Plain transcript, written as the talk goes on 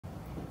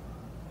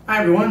Hi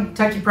everyone,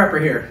 Techie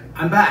Prepper here.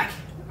 I'm back.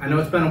 I know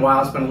it's been a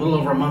while. It's been a little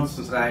over a month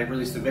since I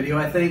released a video,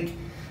 I think.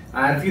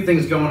 I had a few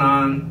things going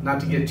on, not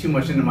to get too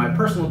much into my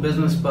personal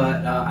business,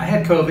 but I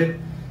had COVID,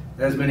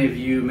 as many of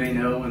you may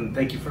know, and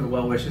thank you for the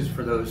well wishes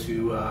for those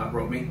who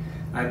wrote me.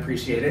 I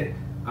appreciate it.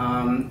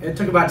 It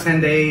took about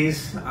 10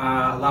 days, a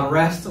lot of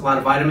rest, a lot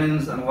of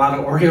vitamins, and a lot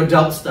of Oreo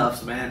Delta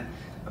stuffs, man.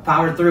 I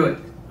powered through it.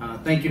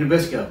 Thank you,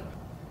 Nabisco.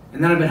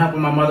 And then I've been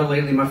helping my mother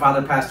lately. My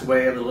father passed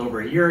away a little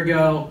over a year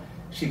ago.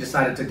 She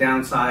decided to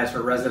downsize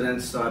her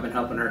residence, so I've been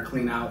helping her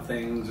clean out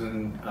things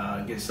and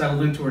get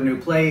settled into her new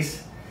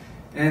place.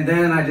 And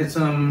then I did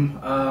some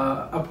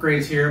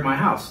upgrades here at my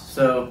house.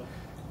 So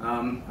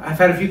I've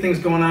had a few things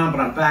going on,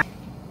 but I'm back.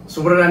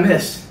 So what did I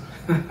miss?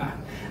 I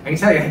can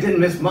tell you, I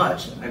didn't miss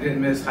much. I didn't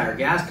miss higher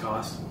gas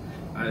costs.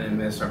 I didn't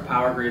miss our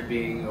power grid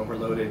being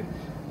overloaded,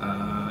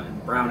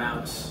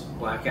 brownouts,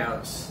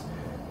 blackouts.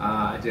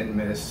 I didn't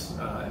miss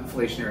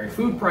inflationary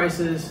food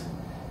prices.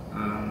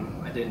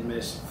 I didn't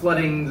miss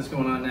flooding that's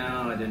going on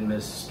now. I didn't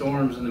miss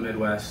storms in the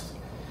Midwest.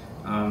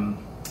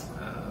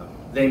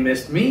 They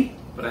missed me,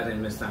 but I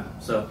didn't miss them.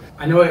 So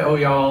I know I owe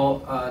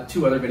y'all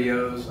 2 other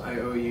videos. I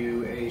owe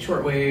you a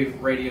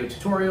shortwave radio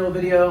tutorial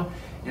video,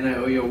 and I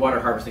owe you a water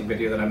harvesting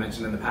video that I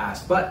mentioned in the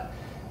past. But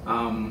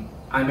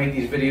I make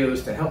these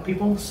videos to help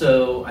people,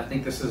 so I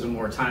think this is a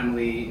more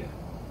timely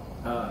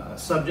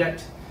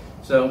subject.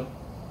 So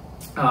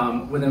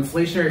with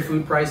inflationary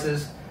food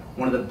prices,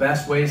 one of the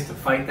best ways to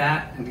fight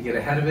that and to get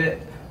ahead of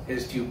it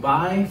is to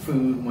buy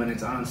food when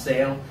it's on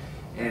sale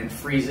and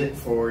freeze it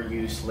for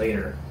use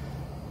later.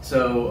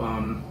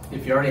 So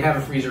if you already have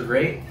a freezer,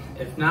 great.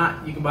 If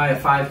not, you can buy a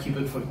 5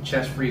 cubic foot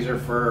chest freezer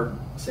for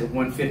say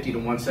 $150 to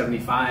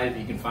 $175.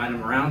 You can find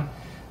them around.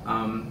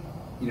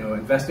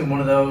 Invest in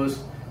one of those,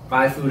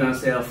 buy food on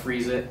sale,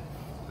 freeze it,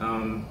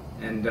 and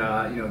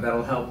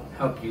that'll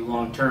help you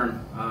long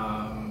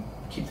term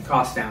keep the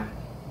costs down.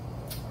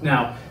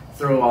 Now,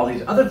 throw all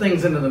these other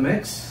things into the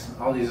mix,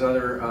 all these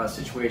other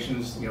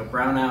situations,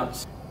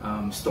 brownouts,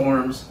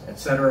 storms,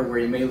 etc., where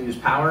you may lose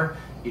power.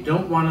 You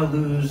don't want to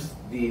lose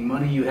the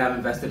money you have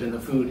invested in the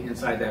food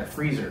inside that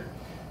freezer.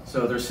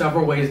 So there's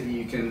several ways that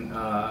you can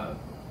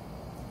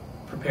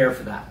prepare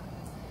for that.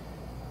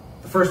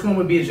 The first one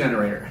would be a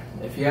generator.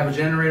 If you have a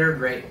generator,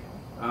 great.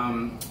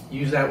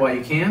 Use that while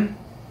you can,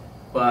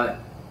 but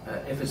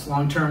if it's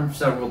long-term,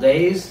 several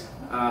days,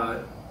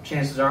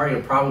 chances are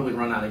you'll probably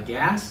run out of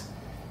gas.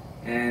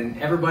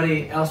 And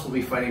everybody else will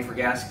be fighting for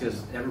gas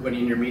because everybody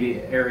in your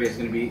immediate area is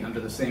going to be under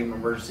the same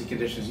emergency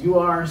conditions you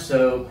are,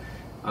 so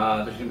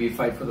there's going to be a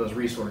fight for those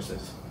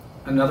resources.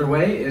 Another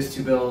way is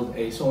to build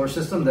a solar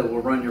system that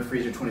will run your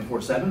freezer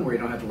 24/7, where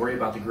you don't have to worry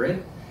about the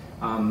grid.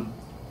 On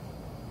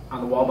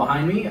the wall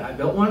behind me, I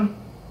built one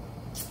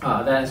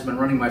that has been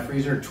running my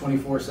freezer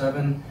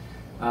 24/7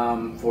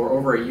 for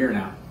over a year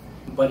now.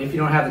 But if you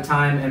don't have the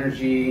time,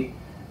 energy,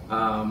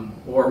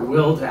 or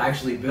will to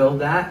actually build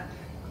that,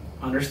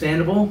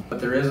 understandable, but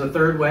there is a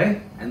third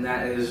way, and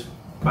that is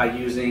by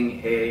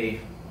using a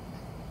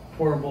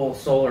portable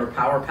solar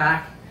power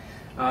pack.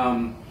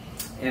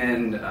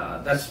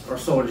 That's our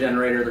solar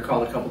generator. They're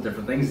called a couple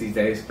different things these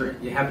days.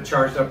 You have it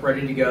charged up,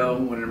 ready to go.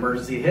 When an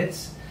emergency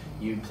hits,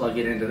 you plug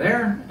it into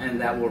there, and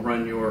that will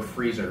run your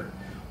freezer.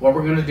 What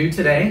we're going to do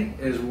today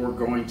is we're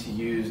going to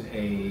use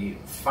a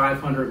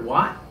 500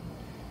 watt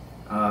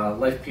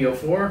Life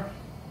PO4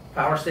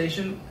 power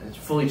station. It's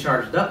fully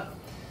charged up.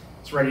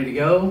 It's ready to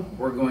go.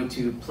 We're going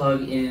to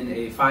plug in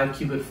a 5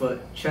 cubic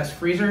foot chest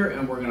freezer,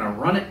 and we're going to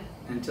run it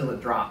until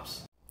it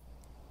drops.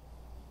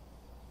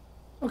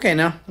 Okay,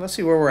 now let's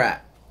see where we're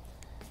at.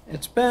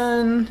 It's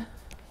been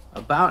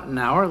about an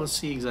hour. Let's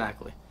see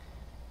exactly.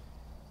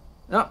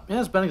 Oh, yeah,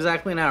 it's been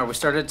exactly an hour. We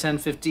started at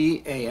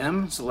 10:50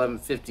 a.m. It's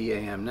 11:50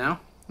 a.m. now.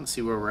 Let's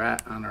see where we're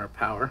at on our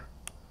power.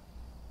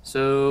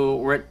 So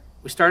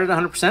we started at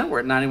 100%.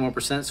 We're at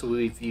 91%, so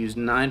we've used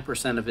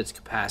 9% of its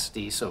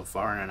capacity so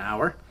far in an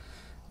hour.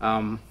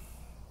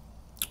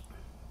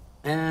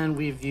 And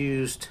we've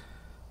used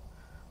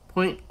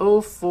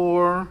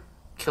 0.04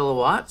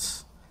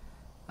 kilowatts,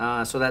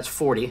 so that's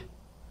 40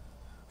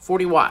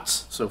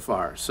 watts so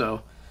far.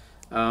 So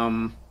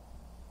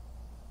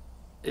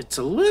it's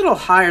a little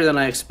higher than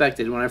I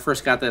expected. When I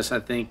first got this, I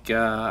think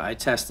I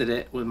tested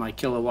it with my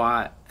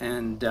kilowatt,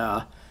 and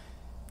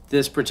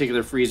this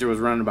particular freezer was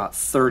running about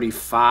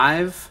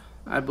 35,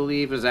 I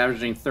believe. It was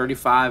averaging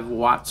 35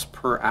 watts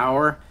per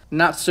hour.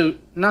 Not so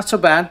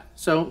bad.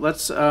 So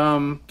let's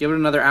give it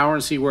another hour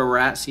and see where we're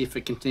at. See if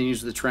it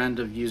continues the trend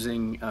of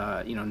using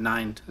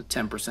 9 to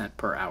 10%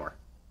 per hour.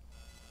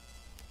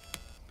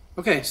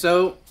 Okay,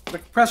 so the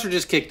compressor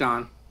just kicked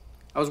on.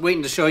 I was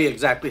waiting to show you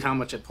exactly how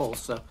much it pulls.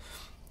 So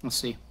let's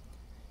see. You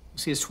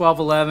see, it's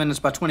 12:11. It's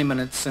about 20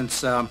 minutes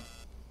since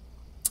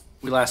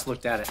we last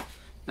looked at it,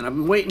 and I've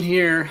been waiting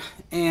here,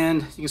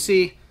 and you can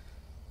see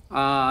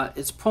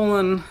it's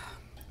pulling.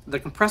 The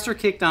compressor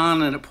kicked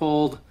on, and it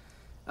pulled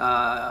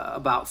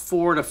about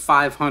 400 to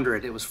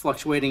 500. It was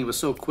fluctuating. It was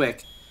so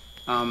quick.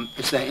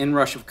 It's that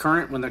inrush of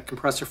current when the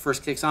compressor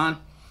first kicks on.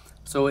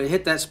 So it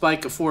hit that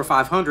spike of 400 or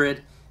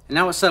 500, and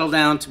now it's settled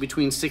down to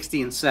between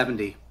 60 and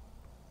 70.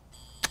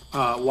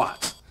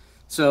 watts.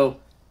 So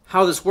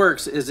how this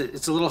works is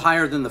it's a little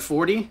higher than the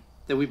 40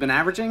 that we've been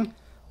averaging,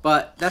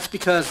 but that's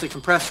because the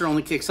compressor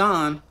only kicks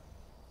on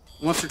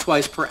once or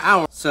twice per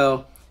hour.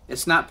 So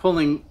it's not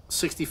pulling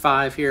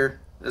 65 here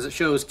as it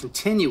shows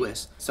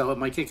continuous. So it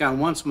might kick on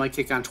once, might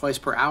kick on twice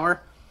per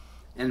hour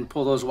and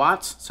pull those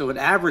watts. So it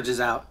averages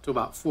out to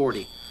about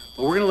 40.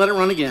 But we're gonna let it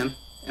run again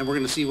and we're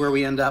gonna see where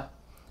we end up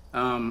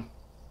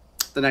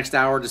the next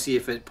hour to see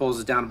if it pulls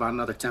it down about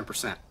another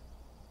 10%.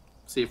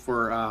 See if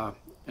we're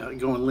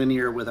going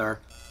linear with our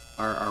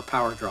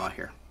power draw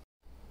here.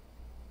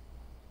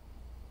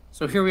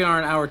 So here we are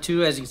in hour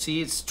 2. As you can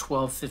see, it's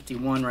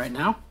 12:51 right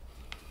now.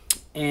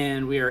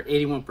 And we are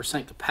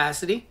 81%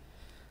 capacity.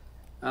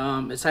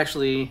 It's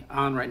actually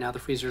on right now. The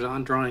freezer's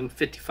on, drawing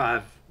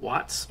 55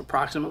 watts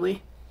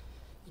approximately.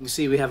 You can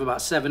see we have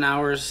about 7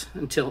 hours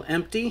until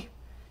empty.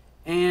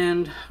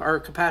 And our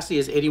capacity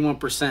is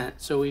 81%.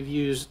 So we've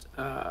used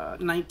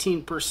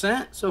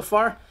 19% so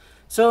far.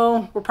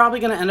 So we're probably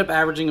going to end up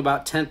averaging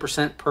about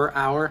 10% per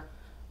hour,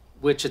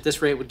 which at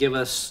this rate would give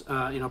us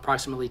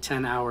approximately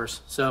 10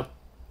 hours. So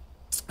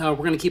we're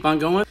going to keep on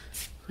going.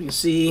 You can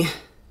see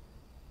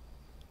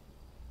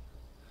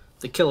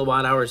the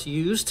kilowatt hours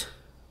used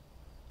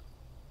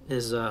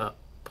is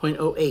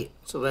 0.08,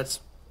 so that's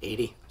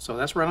 80. So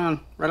that's right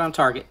on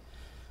target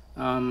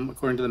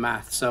according to the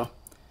math. So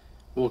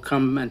we'll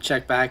come and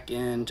check back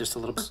in just a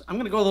little bit. I'm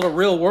going to go a little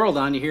real world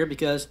on you here,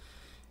 because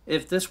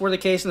if this were the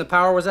case and the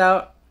power was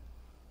out,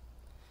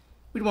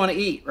 we'd want to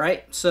eat,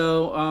 right?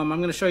 So I'm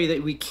going to show you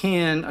that we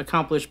can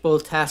accomplish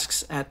both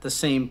tasks at the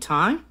same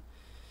time.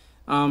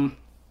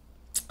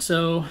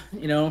 So,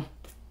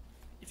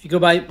 if you go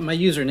by my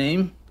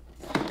username,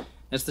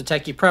 it's the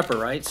Techie Prepper,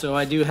 right? So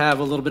I do have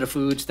a little bit of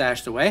food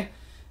stashed away,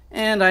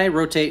 and I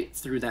rotate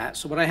through that.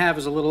 So what I have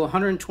is a little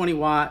 120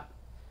 watt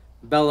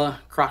Bella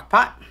crock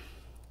pot,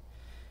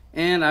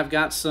 and I've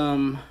got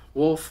some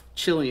Wolf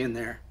chili in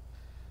there.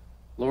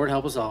 Lord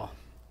help us all.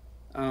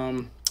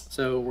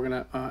 So we're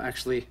gonna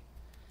actually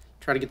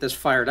try to get this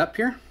fired up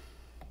here.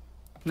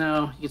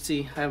 Now you can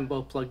see I have them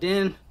both plugged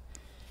in,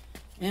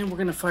 and we're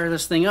gonna fire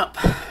this thing up.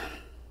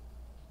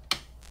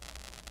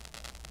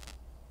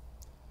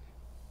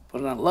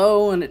 Put it on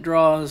low and it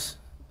draws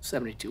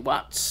 72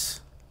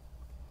 watts.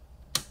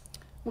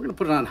 We're gonna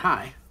put it on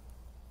high.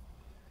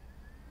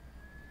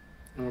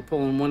 And we're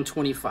pulling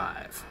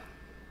 125.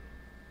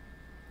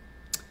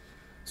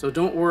 So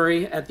don't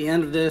worry, at the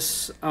end of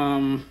this,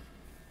 I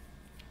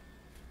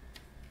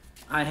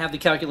have the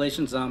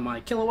calculations on my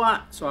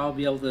kilowatt, so I'll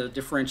be able to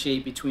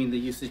differentiate between the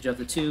usage of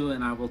the two,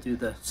 and I will do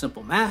the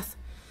simple math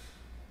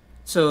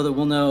so that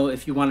we'll know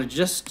if you want to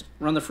just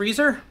run the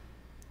freezer,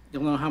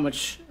 you'll know how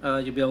much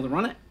you'll be able to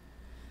run it.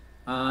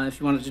 If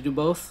you wanted to do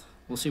both,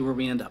 we'll see where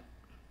we end up.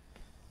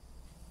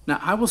 Now,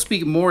 I will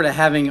speak more to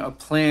having a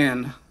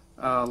plan,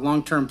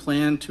 long-term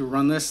plan to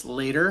run this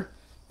later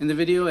in the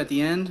video at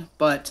the end,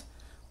 but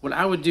what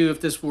I would do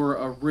if this were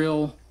a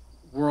real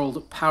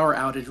world power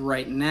outage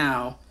right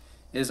now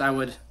is I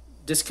would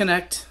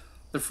disconnect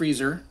the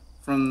freezer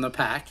from the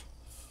pack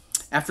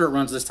after it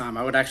runs this time.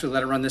 I would actually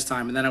let it run this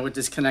time, and then I would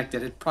disconnect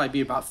it. It'd probably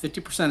be about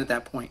 50% at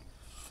that point.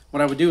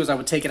 What I would do is I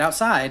would take it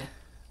outside.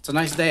 It's a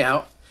nice day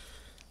out.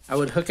 I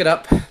would hook it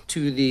up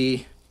to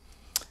the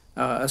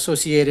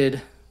associated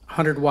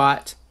 100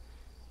 watt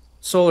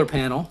solar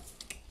panel,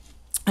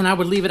 and I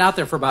would leave it out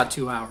there for about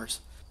 2 hours,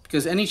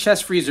 because any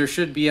chest freezer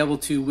should be able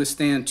to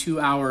withstand 2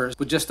 hours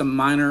with just a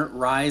minor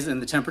rise in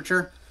the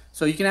temperature.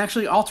 So you can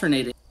actually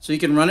alternate it. So you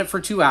can run it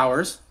for 2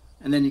 hours,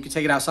 and then you can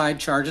take it outside,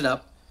 charge it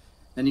up.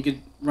 Then you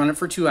could run it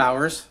for 2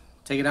 hours,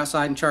 take it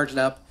outside and charge it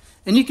up.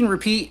 And you can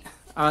repeat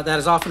that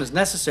as often as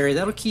necessary.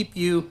 That'll keep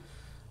you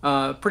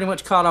pretty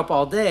much caught up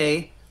all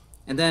day.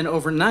 And then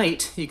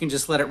overnight, you can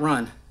just let it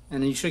run.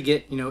 And then you should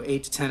get,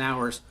 8 to 10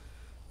 hours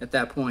at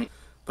that point.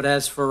 But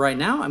as for right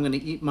now, I'm going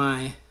to eat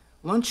my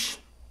lunch,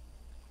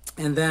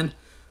 and then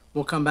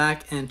we'll come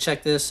back and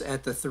check this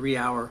at the 3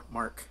 hour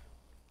mark.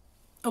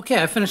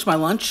 Okay, I finished my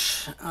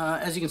lunch.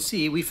 As you can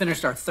see, we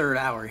finished our 3rd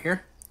hour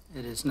here.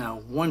 It is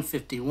now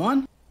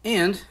 1:51,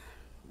 and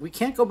we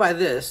can't go by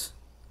this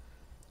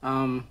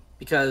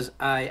because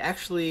I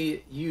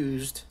actually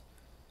used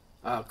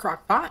a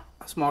crock pot,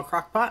 a small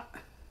crock pot,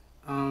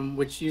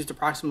 which used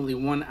approximately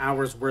 1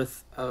 hour's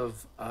worth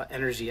of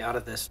energy out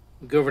of this.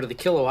 We go over to the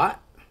kilowatt,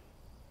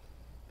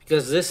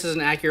 because this is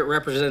an accurate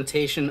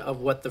representation of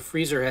what the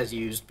freezer has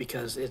used,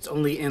 because it's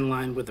only in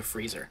line with the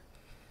freezer.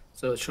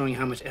 So it's showing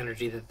how much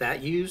energy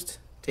that used,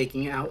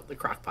 taking out the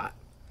crock pot.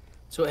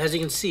 So as you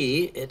can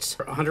see, it's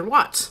 100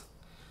 watts.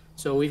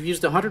 So we've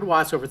used 100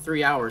 watts over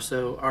 3 hours.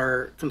 So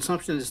our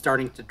consumption is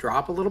starting to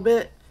drop a little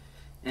bit.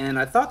 And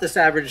I thought this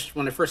averaged,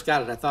 when I first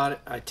got it,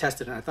 I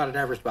tested it, and I thought it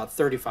averaged about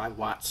 35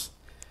 watts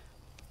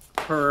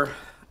per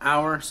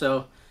hour.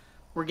 So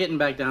we're getting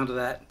back down to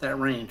that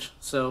range.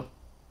 So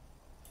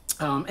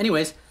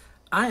anyways,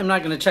 I am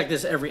not going to check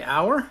this every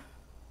hour.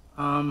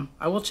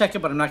 I will check it,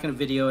 but I'm not going to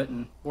video it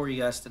and bore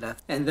you guys to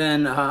death. And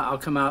then I'll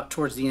come out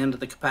towards the end of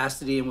the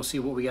capacity and we'll see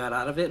what we got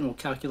out of it, and we'll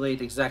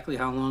calculate exactly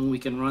how long we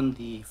can run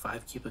the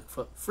 5 cubic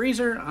foot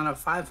freezer on a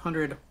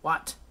 500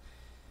 watt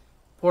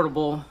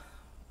portable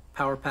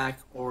power pack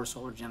or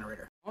solar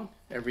generator.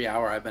 Every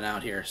hour I've been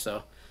out here,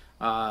 so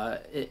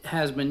it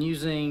has been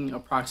using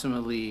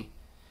approximately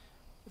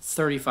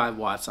 35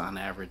 watts on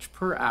average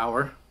per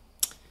hour.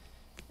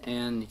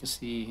 And you can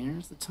see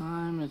here's the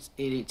time, it's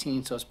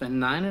 8:18, so it's been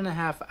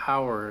 9.5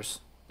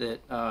 hours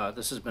that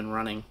this has been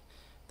running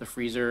the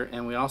freezer,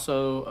 and we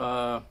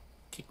also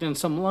kicked in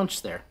some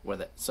lunch there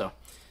with it. So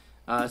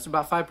it's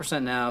about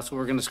 5% now, so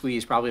we're going to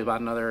squeeze probably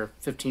about another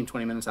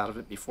 15-20 minutes out of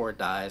it before it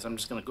dies. I'm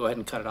just going to go ahead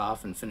and cut it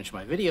off and finish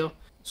my video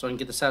so I can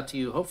get this out to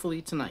you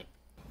hopefully tonight.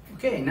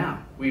 Okay,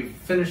 now we've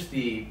finished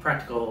the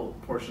practical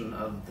portion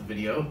of the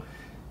video,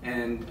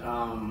 and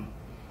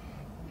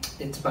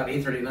it's about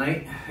 8:30 at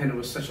night, and it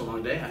was such a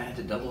long day I had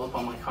to double up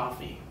on my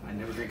coffee. I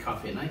never drink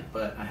coffee at night,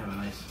 but I have a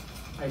nice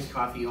iced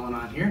coffee going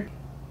on here.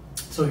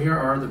 So here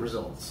are the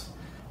results.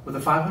 With a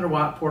 500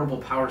 watt portable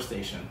power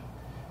station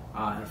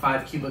and a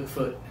 5 cubic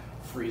foot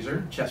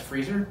freezer, chest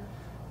freezer,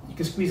 you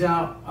can squeeze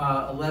out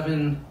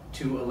 11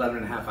 to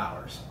 11.5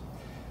 hours.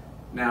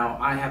 Now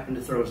I happen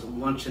to throw some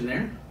lunch in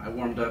there. I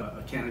warmed up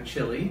a can of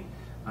chili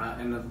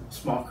in a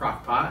small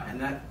crock pot, and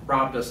that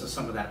robbed us of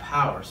some of that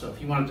power. So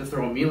if you wanted to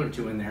throw a meal or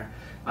two in there,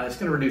 it's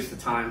going to reduce the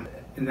time.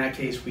 In that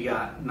case, we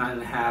got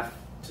 9.5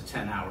 to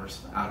 10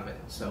 hours out of it,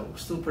 so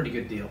still a pretty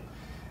good deal.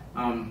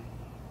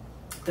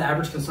 The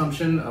average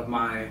consumption of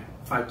my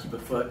 5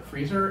 cubic foot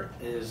freezer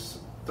is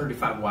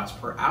 35 watts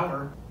per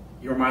hour.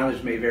 Your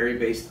mileage may vary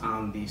based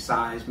on the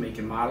size, make,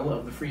 and model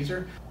of the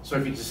freezer. So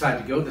if you decide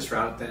to go this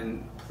route,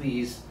 then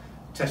please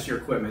test your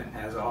equipment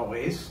as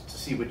always to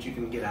see what you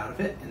can get out of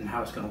it and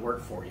how it's going to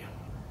work for you.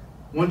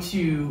 Once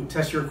you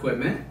test your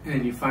equipment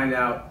and you find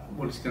out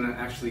what it's going to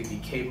actually be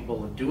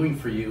capable of doing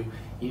for you,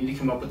 you need to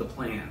come up with a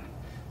plan.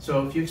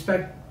 So if you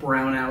expect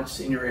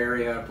brownouts in your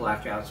area,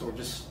 blackouts, or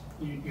just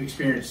you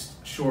experience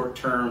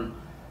short-term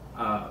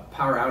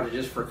power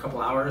outages for a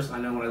couple hours. I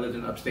know when I lived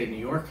in upstate New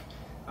York,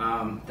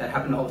 that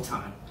happened all the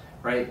time,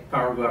 right?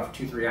 Power would go out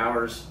for 2-3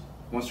 hours,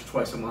 once or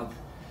twice a month.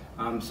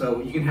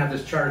 So you can have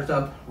this charged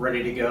up,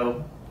 ready to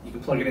go. You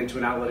can plug it into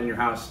an outlet in your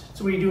house.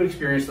 So when you do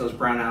experience those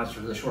brownouts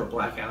or the short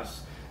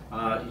blackouts,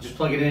 you just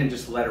plug it in,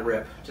 just let it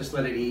rip. Just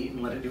let it eat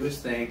and let it do its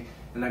thing,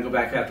 and then go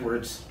back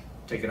afterwards,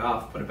 take it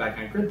off, put it back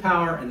on grid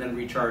power, and then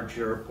recharge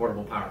your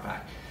portable power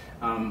pack.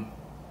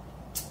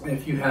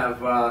 If you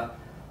have a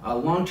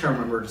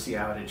long-term emergency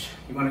outage,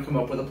 you want to come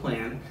up with a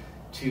plan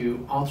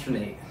to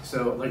alternate.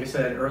 So like I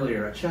said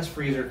earlier, a chest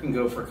freezer can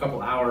go for a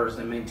couple hours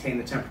and maintain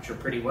the temperature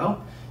pretty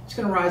well. It's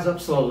going to rise up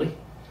slowly,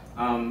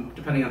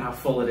 depending on how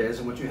full it is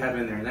and what you have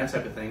in there and that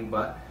type of thing.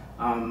 But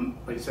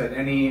like I said,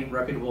 any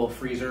reputable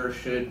freezer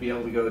should be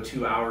able to go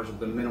 2 hours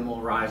with a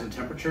minimal rise in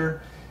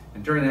temperature.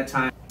 And during that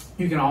time,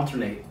 you can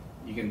alternate.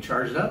 You can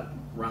charge it up,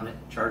 run it,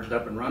 charge it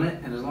up and run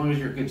it. And as long as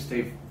your goods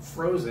stay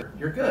frozen,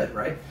 you're good,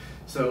 right?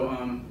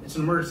 So it's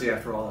an emergency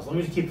after all. As long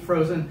as you keep it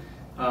frozen,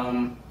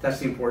 that's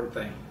the important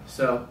thing.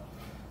 So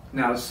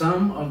now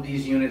some of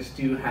these units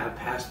do have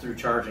pass-through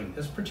charging.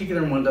 This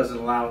particular one doesn't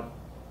allow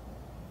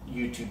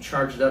you to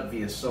charge it up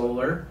via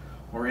solar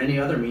or any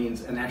other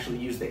means and actually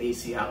use the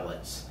AC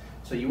outlets.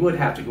 So you would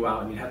have to go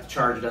out and you'd have to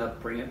charge it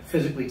up, bring it,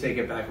 physically take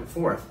it back and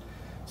forth.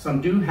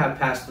 Some do have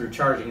pass-through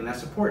charging, and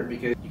that's important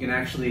because you can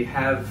actually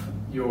have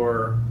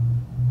your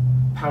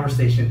power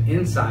station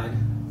inside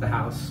the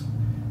house,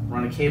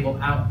 run a cable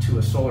out to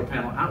a solar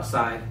panel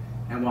outside,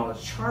 and while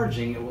it's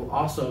charging, it will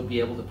also be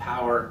able to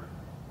power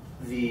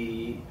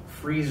the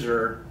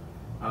freezer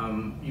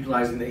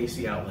utilizing the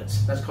AC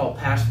outlets. That's called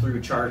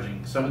pass-through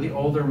charging. Some of the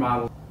older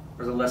models,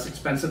 or the less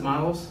expensive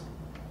models,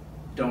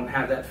 don't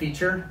have that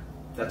feature.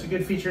 That's a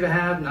good feature to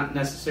have, not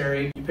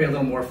necessary. You pay a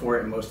little more for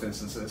it in most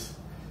instances.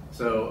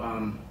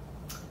 So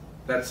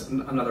that's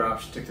another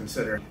option to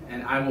consider.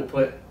 And I will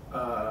put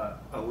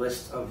a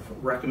list of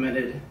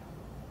recommended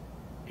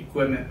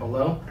equipment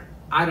below.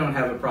 I don't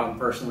have a problem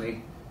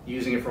personally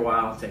using it for a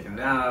while, taking it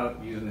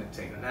out, using it,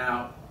 taking it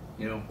out.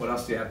 You know, what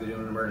else do you have to do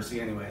in an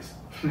emergency anyways?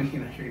 You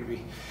know, you're gonna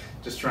be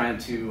just trying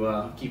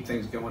to keep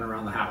things going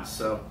around the house.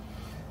 So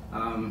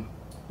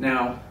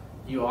now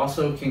you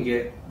also can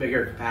get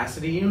bigger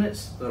capacity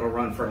units that'll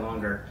run for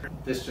longer.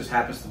 This just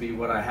happens to be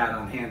what I had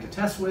on hand to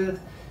test with.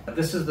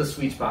 This is the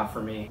sweet spot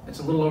for me. It's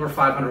a little over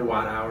 500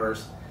 watt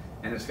hours,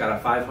 and it's got a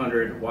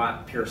 500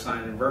 watt pure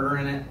sine inverter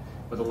in it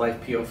with a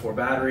Life PO4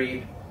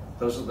 battery.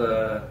 Those are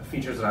the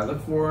features that I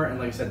look for, and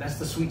like I said, that's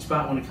the sweet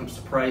spot when it comes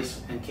to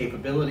price and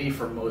capability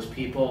for most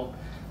people.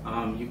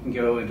 You can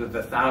go into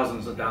the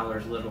thousands of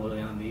dollars literally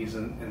on these,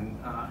 and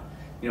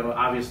you know,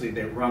 obviously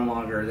they run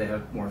longer, they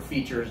have more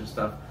features and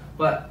stuff,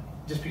 but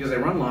just because they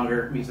run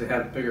longer means they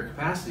have bigger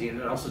capacity, and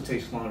it also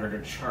takes longer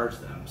to charge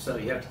them, so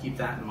you have to keep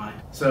that in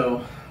mind.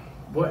 So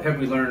what have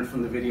we learned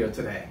from the video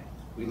today?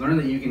 We learned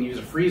that you can use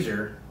a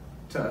freezer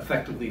to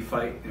effectively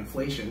fight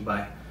inflation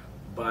by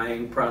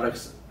buying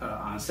products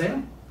on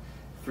sale,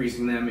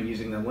 freezing them and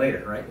using them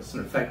later, right? It's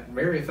an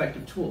very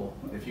effective tool.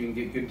 If you can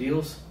get good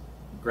deals,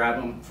 grab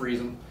them, freeze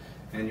them,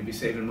 and you'll be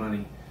saving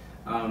money.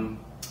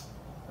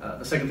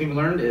 The second thing we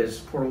learned is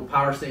portable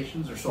power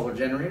stations or solar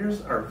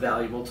generators are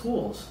valuable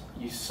tools.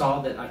 You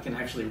saw that I can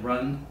actually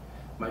run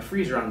my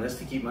freezer on this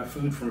to keep my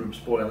food from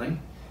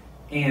spoiling,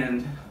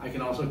 and I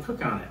can also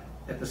cook on it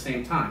at the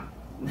same time.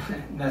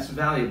 That's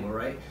valuable,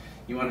 right?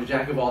 You want a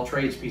jack of all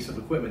trades piece of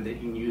equipment that you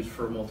can use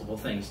for multiple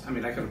things. I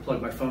mean, I could have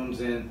plugged my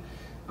phones in,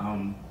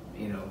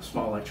 you know,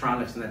 small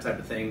electronics and that type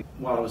of thing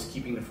while I was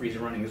keeping the freezer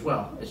running as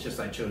well. It's just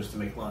I chose to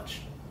make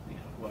lunch, you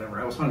know,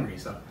 whatever, I was hungry.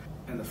 So.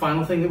 And the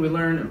final thing that we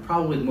learned, and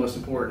probably the most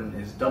important,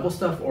 is double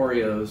stuffed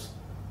Oreos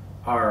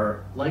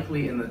are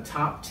likely in the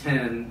top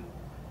 10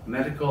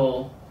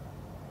 medical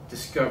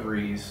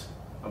discoveries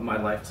of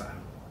my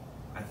lifetime.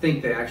 I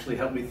think they actually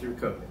helped me through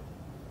COVID.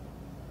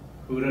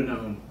 Who would have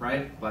known,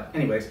 right? But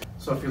anyways,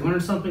 so if you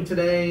learned something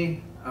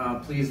today,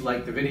 please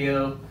like the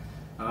video,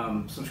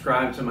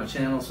 subscribe to my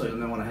channel so you'll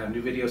know when I have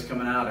new videos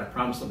coming out. I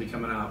promise they'll be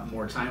coming out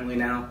more timely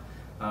now.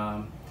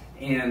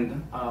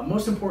 And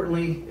most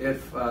importantly,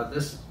 if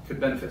this could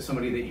benefit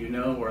somebody that you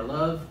know or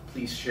love,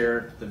 please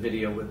share the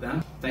video with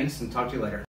them. Thanks, and talk to you later.